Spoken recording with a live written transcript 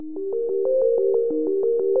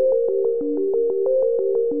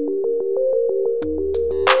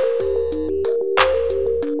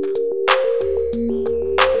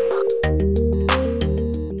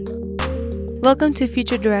Welcome to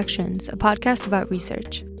Future Directions, a podcast about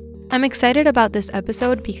research. I'm excited about this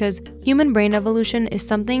episode because human brain evolution is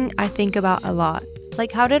something I think about a lot.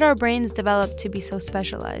 Like, how did our brains develop to be so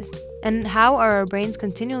specialized? And how are our brains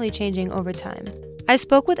continually changing over time? I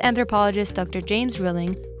spoke with anthropologist Dr. James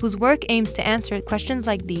Rilling, whose work aims to answer questions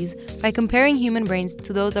like these by comparing human brains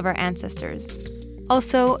to those of our ancestors.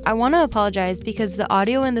 Also, I want to apologize because the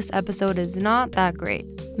audio in this episode is not that great.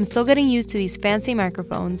 I'm still getting used to these fancy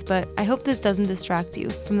microphones, but I hope this doesn't distract you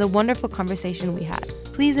from the wonderful conversation we had.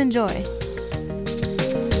 Please enjoy.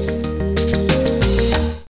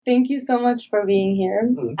 Thank you so much for being here.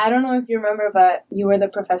 I don't know if you remember, but you were the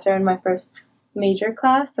professor in my first major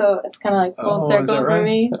class, so it's kind of like full circle for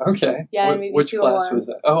me. Okay. Yeah, which class was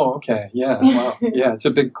that? Oh, okay. Yeah, wow. Yeah, it's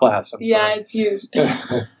a big class. Yeah, it's huge.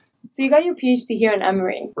 So you got your PhD here in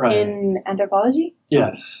Emory in anthropology?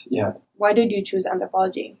 Yes, yeah. Why did you choose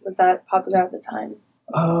anthropology? Was that popular at the time?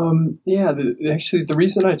 Actually, the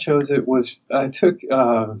reason I chose it was I took,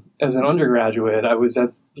 as an undergraduate, I was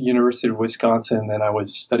at the University of Wisconsin and I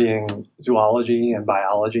was studying zoology and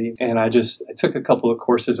biology. And I took a couple of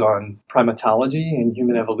courses on primatology and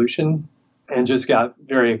human evolution and just got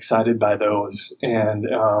very excited by those and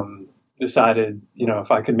decided,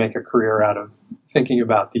 if I could make a career out of thinking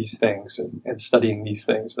about these things and studying these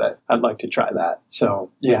things, that I'd like to try that.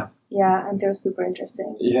 So, yeah. Yeah, and they're super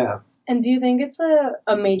interesting. Yeah. And do you think it's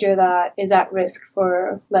a major that is at risk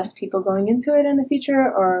for less people going into it in the future,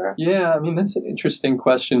 or? Yeah, that's an interesting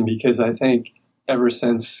question because I think ever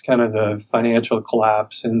since kind of the financial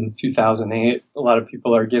collapse in 2008, a lot of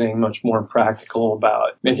people are getting much more practical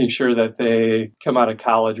about making sure that they come out of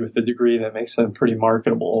college with a degree that makes them pretty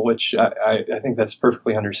marketable, which I think that's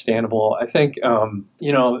perfectly understandable. I think,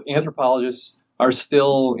 anthropologists are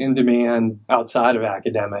still in demand outside of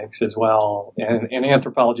academics as well. And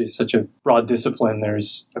anthropology is such a broad discipline.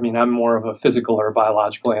 I'm more of a physical or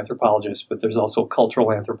biological anthropologist, but there's also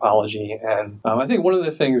cultural anthropology. And I think one of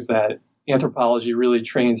the things that anthropology really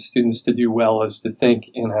trains students to do well is to think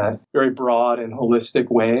in a very broad and holistic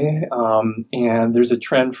way. And there's a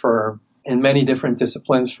trend in many different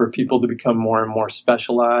disciplines for people to become more and more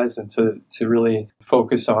specialized and to really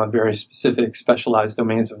focus on very specific specialized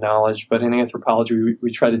domains of knowledge. But in anthropology,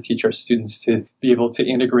 we try to teach our students to be able to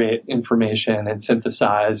integrate information and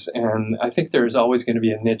synthesize. And I think there's always going to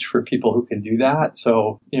be a niche for people who can do that.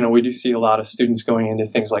 So, we do see a lot of students going into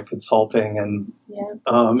things like consulting and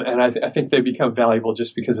I think they become valuable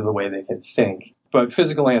just because of the way they can think. But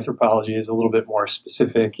physical anthropology is a little bit more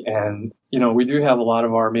specific. And, we do have a lot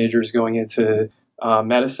of our majors going into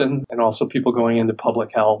medicine and also people going into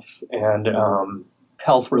public health and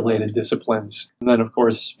health-related disciplines. And then, of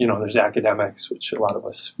course, there's academics, which a lot of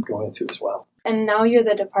us go into as well. And now you're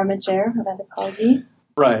the department chair of anthropology?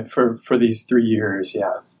 Right, for these 3 years,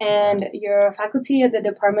 yeah. And you're faculty at the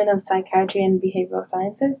Department of Psychiatry and Behavioral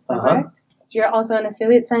Sciences, is that correct? So you're also an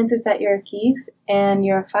affiliate scientist at Yerkes, and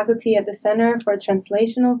you're faculty at the Center for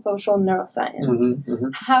Translational Social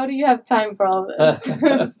Neuroscience. How do you have time for all this?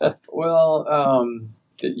 Well,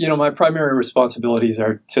 my primary responsibilities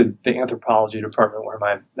are to the anthropology department,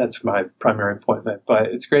 that's my primary appointment. But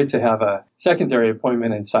it's great to have a secondary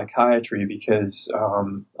appointment in psychiatry because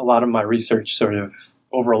a lot of my research sort of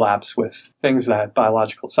overlaps with things that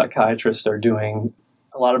biological psychiatrists are doing.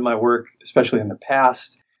 A lot of my work, especially in the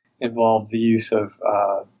past, involved the use of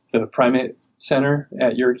the primate center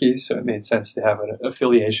at Yerkes, so it made sense to have an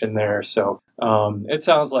affiliation there. So it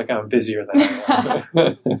sounds like I'm busier than I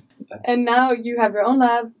am. And now you have your own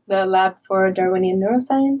lab, the Lab for Darwinian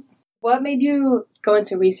Neuroscience. What made you go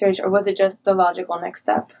into research, or was it just the logical next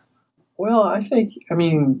step? Well, I think,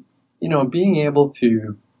 being able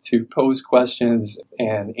to pose questions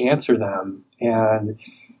and answer them and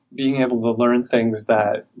being able to learn things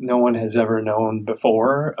that no one has ever known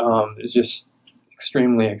before is just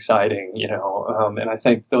extremely exciting, and I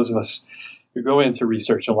think those of us who go into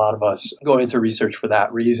research, a lot of us go into research for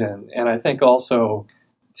that reason. And I think also,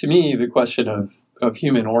 to me, the question of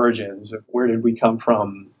human origins, of where did we come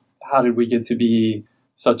from, how did we get to be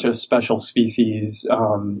such a special species,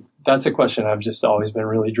 that's a question I've just always been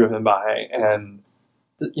really driven by and,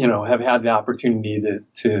 have had the opportunity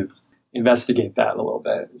to investigate that a little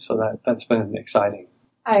bit. So that's been exciting.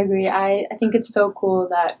 I agree. I think it's so cool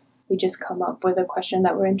that we just come up with a question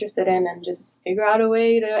that we're interested in and just figure out a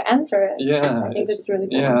way to answer it. Yeah. I think it's really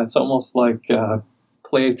cool. Yeah, it's almost like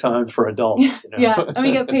playtime for adults. Yeah, and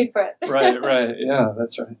we get paid for it. Right. Yeah,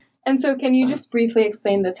 that's right. And so can you just briefly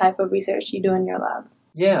explain the type of research you do in your lab?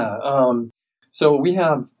 Yeah. So we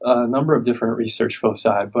have a number of different research foci,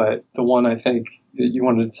 but the one I think that you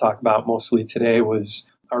wanted to talk about mostly today was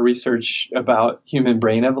our research about human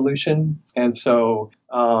brain evolution. And so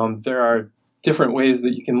there are different ways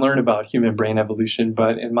that you can learn about human brain evolution.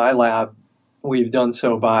 But in my lab, we've done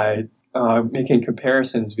so by making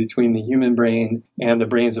comparisons between the human brain and the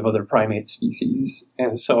brains of other primate species.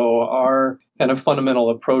 And so our kind of fundamental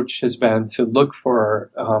approach has been to look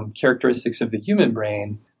for characteristics of the human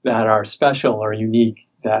brain that are special or unique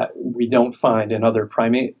that we don't find in other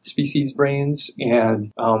primate species brains.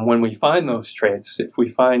 And when we find those traits, if we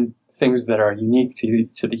find things that are unique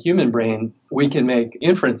to the human brain, we can make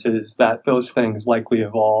inferences that those things likely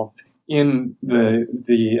evolved in the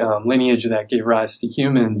lineage that gave rise to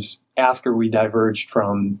humans after we diverged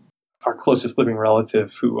from our closest living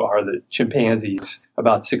relative, who are the chimpanzees,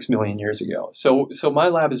 about 6 million years ago. So my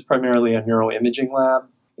lab is primarily a neuroimaging lab,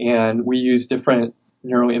 and we use different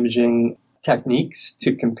neuroimaging techniques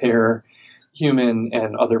to compare human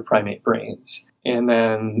and other primate brains. And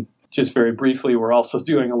then just very briefly, we're also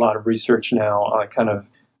doing a lot of research now on kind of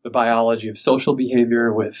the biology of social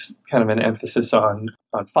behavior with kind of an emphasis on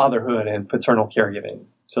fatherhood and paternal caregiving.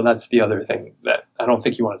 So that's the other thing that I don't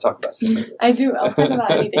think you want to talk about. I do. I'll talk about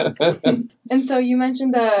anything. And so you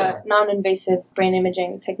mentioned the non-invasive brain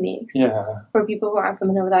imaging techniques. Yeah. For people who aren't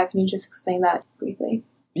familiar with that, can you just explain that briefly?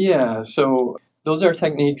 Yeah. So those are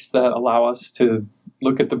techniques that allow us to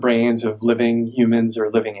look at the brains of living humans or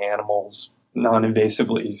living animals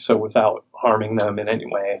non-invasively, so without harming them in any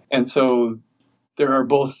way. And so there are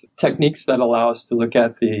both techniques that allow us to look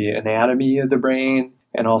at the anatomy of the brain,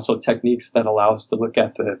 and also techniques that allow us to look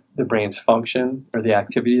at the brain's function or the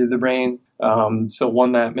activity of the brain. So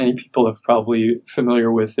one that many people are probably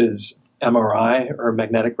familiar with is MRI, or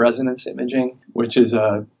magnetic resonance imaging, which is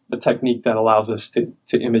a technique that allows us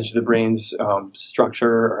to image the brain's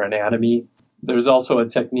structure or anatomy. There's also a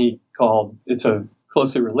technique it's a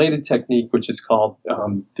closely related technique, which is called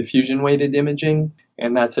diffusion-weighted imaging.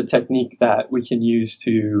 And that's a technique that we can use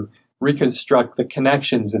to reconstruct the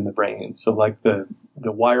connections in the brain, so like the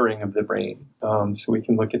wiring of the brain. So we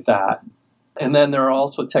can look at that. And then there are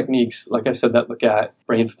also techniques, like I said, that look at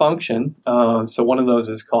brain function. So one of those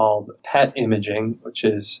is called PET imaging, which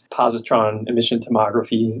is positron emission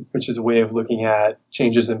tomography, which is a way of looking at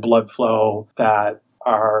changes in blood flow that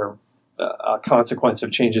are a consequence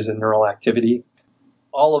of changes in neural activity.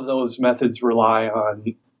 All of those methods rely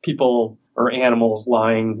on people or animals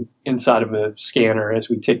lying inside of a scanner as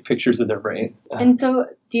we take pictures of their brain. And so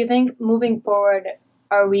do you think moving forward,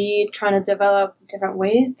 are we trying to develop different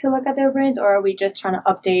ways to look at their brains, or are we just trying to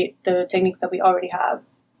update the techniques that we already have?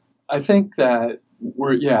 I think that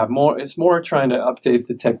it's more trying to update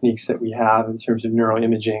the techniques that we have in terms of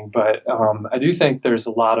neuroimaging, but I do think there's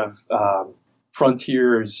a lot of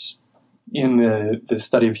frontiers in the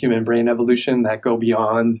study of human brain evolution that go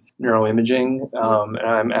beyond neuroimaging, and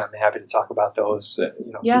I'm happy to talk about those. If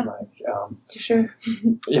you like. Sure.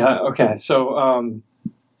 Yeah. Okay. So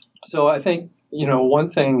I think one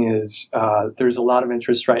thing is there's a lot of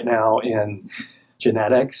interest right now in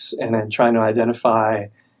genetics and in trying to identify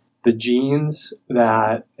the genes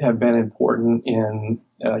that have been important in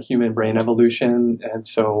human brain evolution, and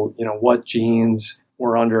so what genes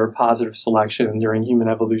were under positive selection during human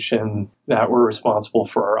evolution that were responsible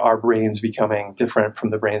for our brains becoming different from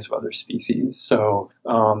the brains of other species. So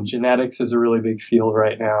genetics is a really big field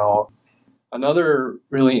right now. Another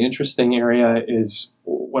really interesting area is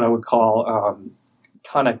what I would call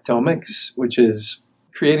connectomics, which is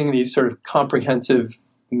creating these sort of comprehensive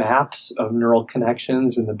maps of neural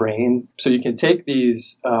connections in the brain. So you can take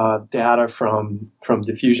these data from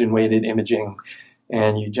diffusion-weighted imaging,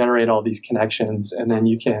 and you generate all these connections, and then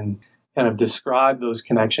you can kind of describe those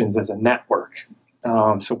connections as a network.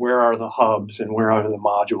 So where are the hubs and where are the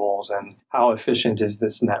modules and how efficient is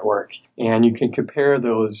this network? And you can compare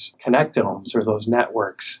those connectomes or those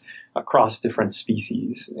networks across different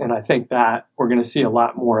species. And I think that we're going to see a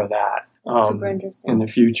lot more of that super interesting in the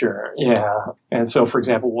future. Yeah. And so, for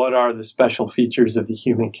example, what are the special features of the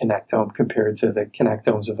human connectome compared to the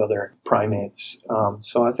connectomes of other primates?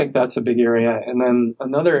 So I think that's a big area. And then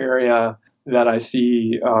another area that I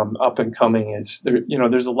see up and coming is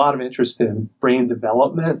there's a lot of interest in brain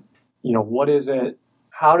development. What is it?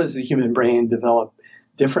 How does the human brain develop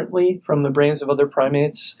differently from the brains of other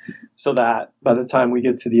primates, so that by the time we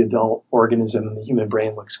get to the adult organism, the human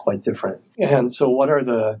brain looks quite different? And so what are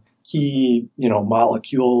the key,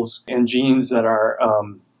 molecules and genes that are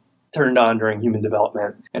turned on during human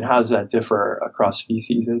development, and how does that differ across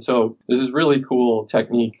species? And so there's this really cool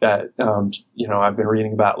technique that, I've been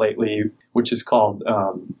reading about lately, which is called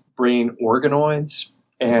brain organoids.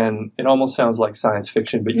 And it almost sounds like science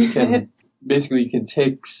fiction, but you can basically you can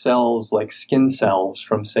take cells like skin cells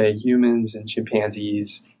from, say, humans and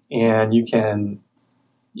chimpanzees, and you can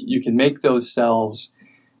make those cells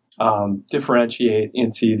differentiate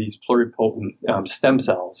into these pluripotent stem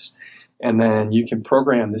cells, and then you can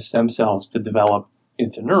program the stem cells to develop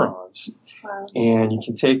into neurons. Wow. And you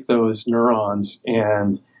can take those neurons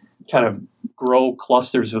and kind of grow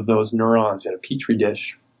clusters of those neurons in a petri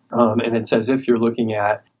dish, and it's as if you're looking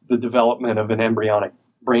at the development of an embryonic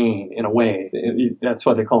brain in a way. That's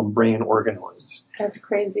why they call them brain organoids. That's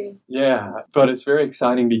crazy. Yeah, but it's very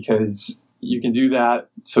exciting because you can do that.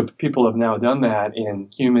 So people have now done that in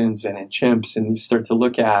humans and in chimps, and you start to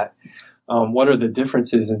look at what are the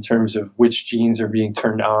differences in terms of which genes are being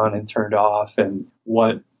turned on and turned off, and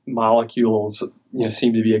what molecules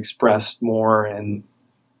seem to be expressed more in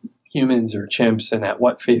humans or chimps, and at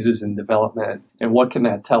what phases in development, and what can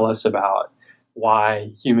that tell us about why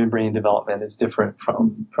human brain development is different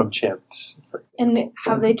from chimps. And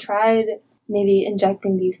have they tried maybe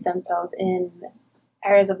injecting these stem cells in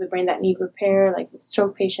areas of the brain that need repair, like with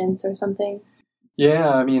stroke patients or something?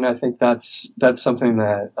 Yeah, I mean, I think that's something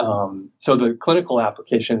that, so the clinical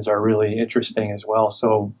applications are really interesting as well.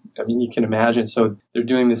 So, I mean, you can imagine, so they're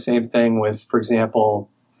doing the same thing with, for example,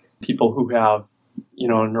 people who have, a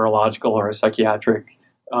neurological or a psychiatric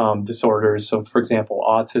disorders. So, for example,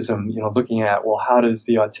 autism, looking at, well, how does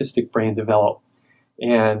the autistic brain develop?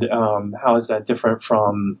 And how is that different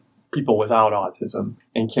from people without autism?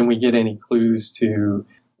 And can we get any clues to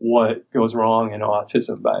what goes wrong in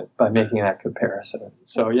autism by making that comparison?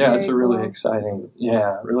 So, it's a really exciting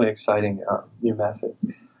new method.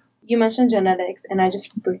 You mentioned genetics, and I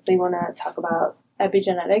just briefly want to talk about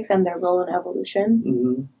epigenetics and their role in evolution.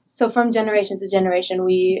 Mm-hmm. So from generation to generation,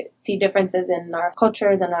 we see differences in our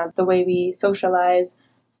cultures and the way we socialize.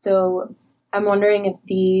 So I'm wondering if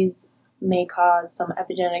these may cause some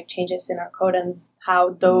epigenetic changes in our code and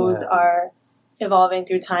how those are evolving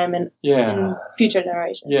through time and in future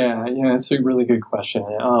generations. Yeah, it's a really good question.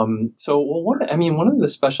 One of the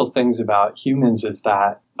special things about humans is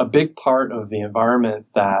that a big part of the environment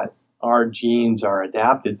that our genes are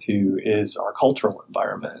adapted to is our cultural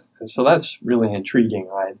environment. And so that's really intriguing,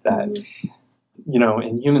 right? That,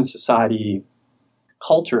 in human society,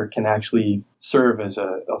 culture can actually serve as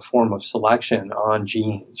a form of selection on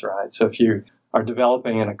genes, right? So if you are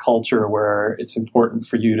developing in a culture where it's important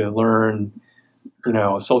for you to learn,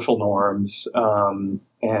 social norms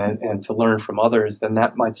and to learn from others, then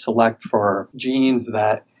that might select for genes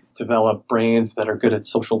that develop brains that are good at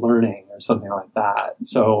social learning or something like that.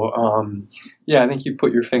 So, I think you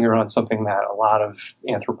put your finger on something that a lot of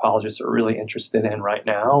anthropologists are really interested in right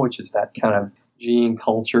now, which is that kind of gene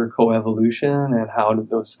culture coevolution and how do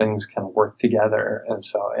those things kind of work together. And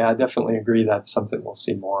so, I definitely agree that's something we'll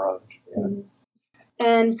see more of. Yeah.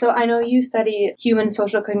 And so I know you study human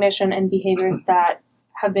social cognition and behaviors that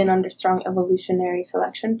have been under strong evolutionary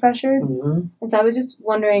selection pressures. Mm-hmm. And so I was just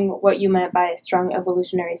wondering what you meant by strong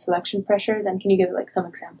evolutionary selection pressures, and can you give some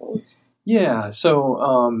examples? Yeah,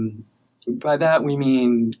 so by that we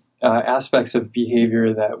mean aspects of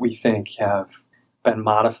behavior that we think have been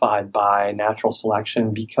modified by natural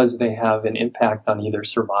selection because they have an impact on either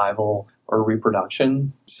survival or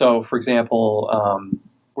reproduction. So, for example,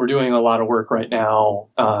 we're doing a lot of work right now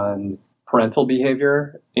on parental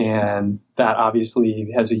behavior, and that obviously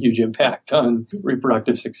has a huge impact on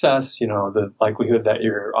reproductive success, the likelihood that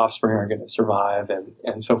your offspring are going to survive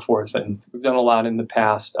and so forth. And we've done a lot in the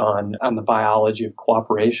past on the biology of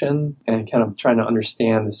cooperation and kind of trying to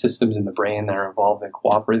understand the systems in the brain that are involved in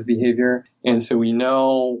cooperative behavior. And so we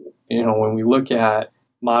know, when we look at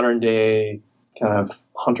modern day kind of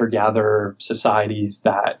hunter-gatherer societies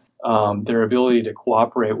that their ability to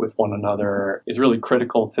cooperate with one another is really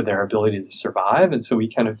critical to their ability to survive. And so we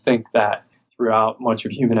kind of think that throughout much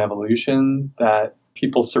of human evolution, that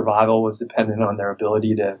people's survival was dependent on their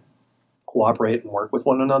ability to cooperate and work with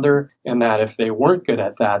one another. And that if they weren't good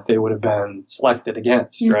at that, they would have been selected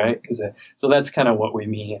against, right? So that's kind of what we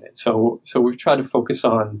mean. And so we've tried to focus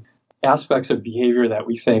on aspects of behavior that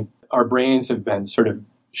we think our brains have been sort of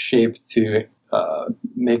shaped to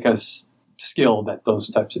make us skilled at those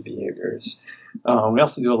types of behaviors. We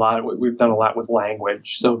also do we've done a lot with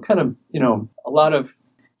language. So kind of, a lot of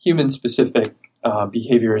human-specific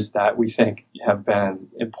behaviors that we think have been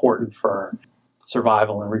important for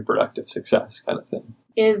survival and reproductive success kind of thing.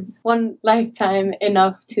 Is one lifetime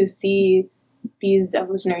enough to see these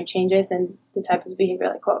evolutionary changes and the types of behavior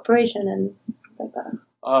like cooperation and things like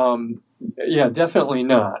that? Yeah, definitely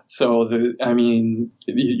not. So,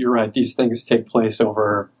 you're right. These things take place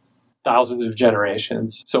over thousands of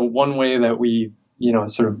generations. So one way that we,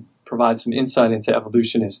 sort of provide some insight into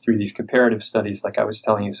evolution is through these comparative studies, like I was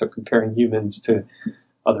telling you. So comparing humans to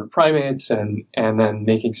other primates and then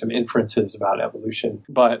making some inferences about evolution.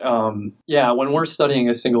 But when we're studying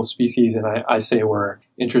a single species and I say we're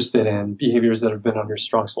interested in behaviors that have been under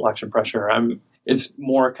strong selection pressure, it's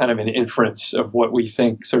more kind of an inference of what we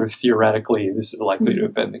think sort of theoretically this is likely to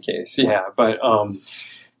have been the case. Yeah, but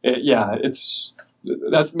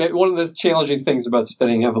that's one of the challenging things about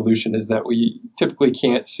studying evolution is that we typically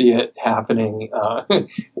can't see it happening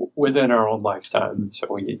within our own lifetime. And so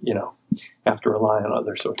we, have to rely on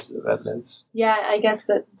other sources of evidence. Yeah, I guess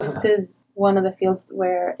that this is one of the fields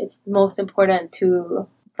where it's most important to,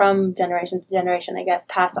 from generation to generation, I guess,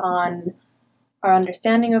 pass on our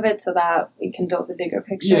understanding of it so that we can build the bigger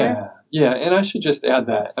picture. Yeah. And I should just add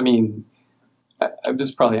that, this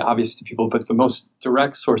is probably obvious to people, but the most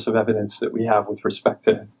direct source of evidence that we have with respect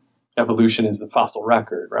to evolution is the fossil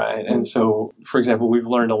record, right? And so, for example, we've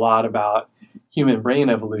learned a lot about human brain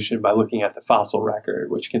evolution by looking at the fossil record,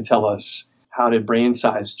 which can tell us how did brain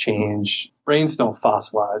size change. Brains don't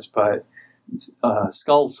fossilize, but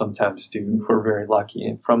skulls sometimes do if we're very lucky.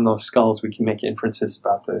 And from those skulls, we can make inferences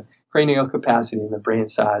about the cranial capacity and the brain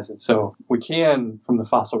size. And so we can, from the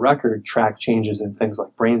fossil record, track changes in things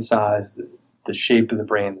like brain size, the shape of the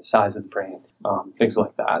brain, the size of the brain, things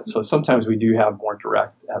like that. So sometimes we do have more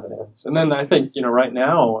direct evidence. And then I think, right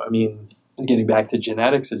now, getting back to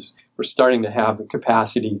genetics, is we're starting to have the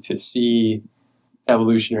capacity to see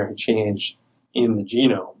evolutionary change in the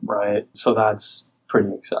genome, right? So that's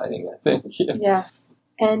pretty exciting, I think. Yeah.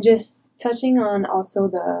 And just touching on also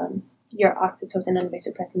your oxytocin and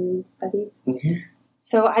vasopressin studies. Mm-hmm.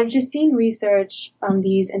 So I've just seen research on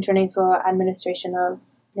these intranasal administration of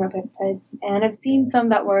neuropeptides, and I've seen some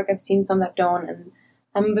that work, I've seen some that don't, and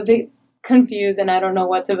I'm a bit confused and I don't know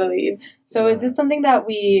what to believe. So is this something that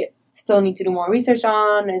we still need to do more research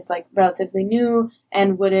on? Is relatively new,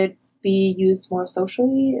 and would it be used more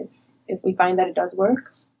socially if we find that it does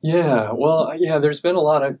work? There's been a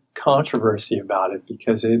lot of controversy about it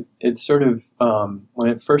because it sort of, when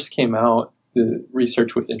it first came out, the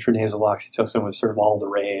research with intranasal oxytocin was sort of all the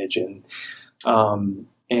rage,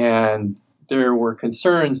 and there were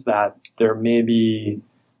concerns that there may be,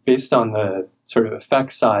 based on the sort of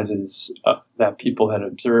effect sizes that people had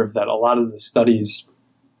observed, that a lot of the studies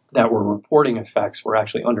that were reporting effects were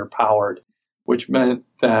actually underpowered, which meant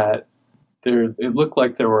that it looked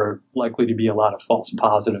like there were likely to be a lot of false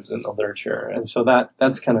positives in the literature. And so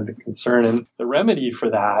that's kind of the concern. And the remedy for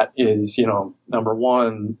that is, number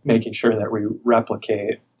one, making sure that we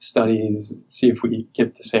replicate studies, see if we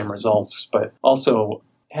get the same results, but also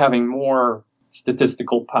having more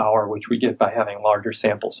statistical power, which we get by having larger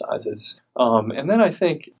sample sizes. And then I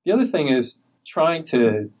think the other thing is trying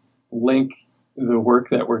to link the work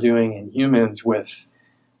that we're doing in humans with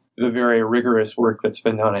the very rigorous work that's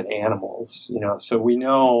been done in animals. So we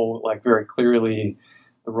know very clearly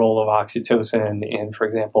the role of oxytocin in, for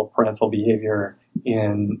example, parental behavior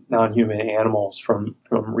in non-human animals from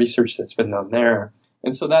research that's been done there.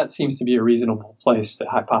 And so that seems to be a reasonable place to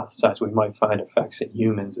hypothesize we might find effects in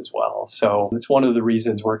humans as well. So it's one of the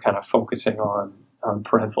reasons we're kind of focusing on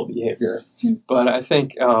parental behavior. Mm-hmm. But I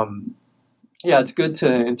think, it's good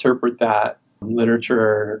to interpret that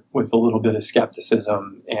literature with a little bit of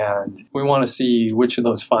skepticism. And we want to see which of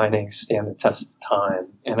those findings stand the test of time.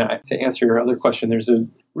 And to answer your other question, there's a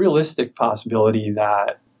realistic possibility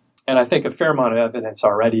that, and I think a fair amount of evidence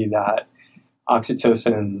already, that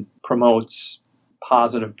oxytocin promotes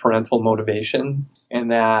positive parental motivation,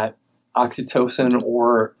 and that oxytocin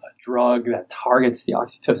or a drug that targets the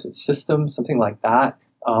oxytocin system, something like that,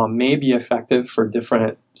 may be effective for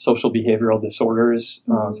different social behavioral disorders,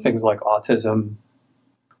 things like autism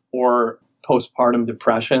or postpartum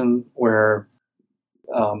depression, where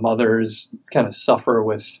mothers kind of suffer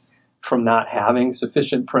from not having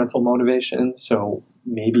sufficient parental motivation. So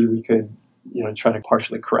maybe we could, try to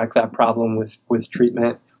partially correct that problem with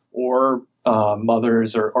treatment. Or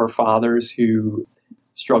mothers or fathers who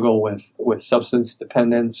struggle with substance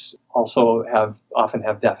dependence also often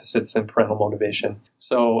have deficits in parental motivation.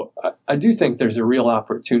 So I do think there's a real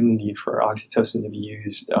opportunity for oxytocin to be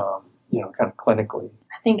used, kind of clinically.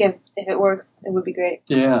 I think if it works, it would be great.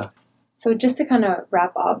 Yeah. So just to kind of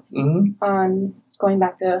wrap up on going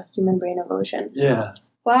back to human brain evolution. Yeah.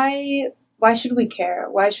 Why should we care?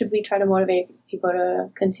 Why should we try to motivate people to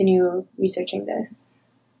continue researching this?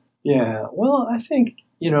 Yeah, well, I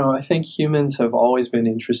think humans have always been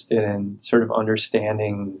interested in sort of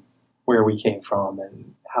understanding where we came from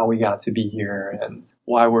and how we got to be here and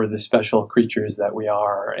why we're the special creatures that we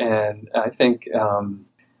are. And I think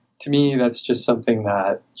to me, that's just something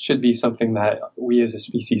that should be something that we as a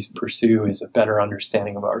species pursue, is a better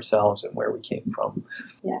understanding of ourselves and where we came from.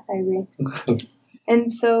 Yeah, I agree.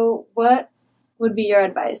 And so what would be your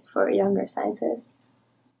advice for younger scientists?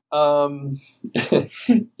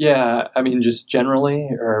 Yeah, I mean, just generally,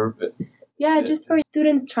 or... Yeah, just for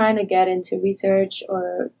students trying to get into research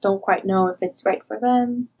or don't quite know if it's right for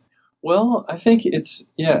them. Well, I think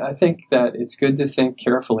that it's good to think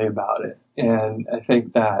carefully about it. And I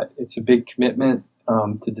think that it's a big commitment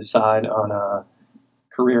to decide on a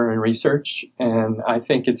career in research. And I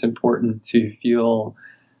think it's important to feel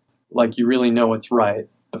like you really know what's right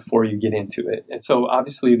before you get into it. And so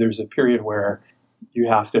obviously there's a period where you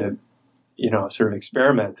have to, sort of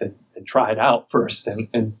experiment and try it out first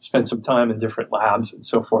and spend some time in different labs and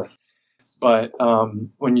so forth. But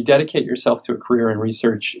when you dedicate yourself to a career in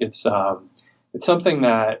research, it's something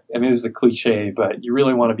that, I mean, this is a cliche, but you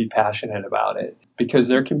really want to be passionate about it, because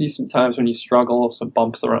there can be some times when you struggle, some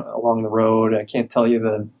bumps along the road. I can't tell you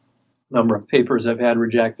the number of papers I've had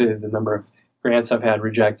rejected, the number of grants I've had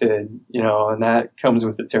rejected, and that comes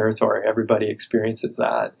with the territory. Everybody experiences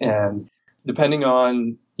that. And depending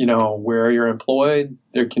on, where you're employed,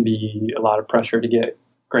 there can be a lot of pressure to get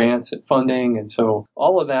grants and funding. And so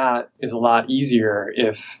all of that is a lot easier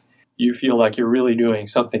if you feel like you're really doing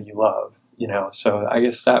something you love, So I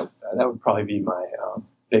guess that would probably be my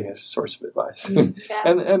biggest source of advice.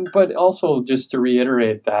 Yeah. But also just to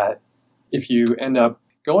reiterate that if you end up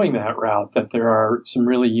going that route, that there are some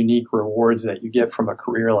really unique rewards that you get from a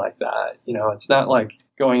career like that. It's not like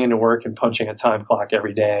going into work and punching a time clock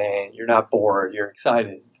every day and you're not bored, you're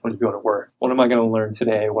excited when you go to work. What am I going to learn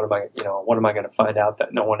today? What am I going to find out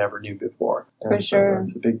that no one ever knew before? For sure.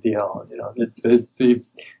 That's a big deal. The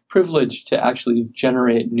privilege to actually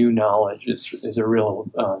generate new knowledge is a real,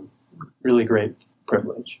 really great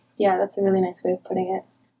privilege. Yeah, that's a really nice way of putting it.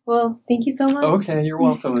 Well, thank you so much. Okay, you're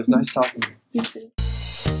welcome. It was nice talking to you. You too.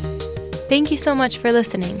 Thank you so much for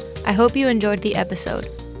listening. I hope you enjoyed the episode.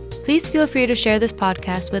 Please feel free to share this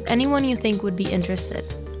podcast with anyone you think would be interested.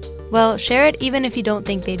 Well, share it even if you don't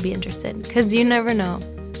think they'd be interested, because you never know.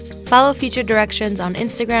 Follow Future Directions on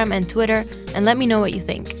Instagram and Twitter and let me know what you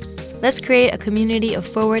think. Let's create a community of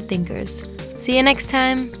forward thinkers. See you next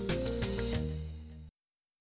time!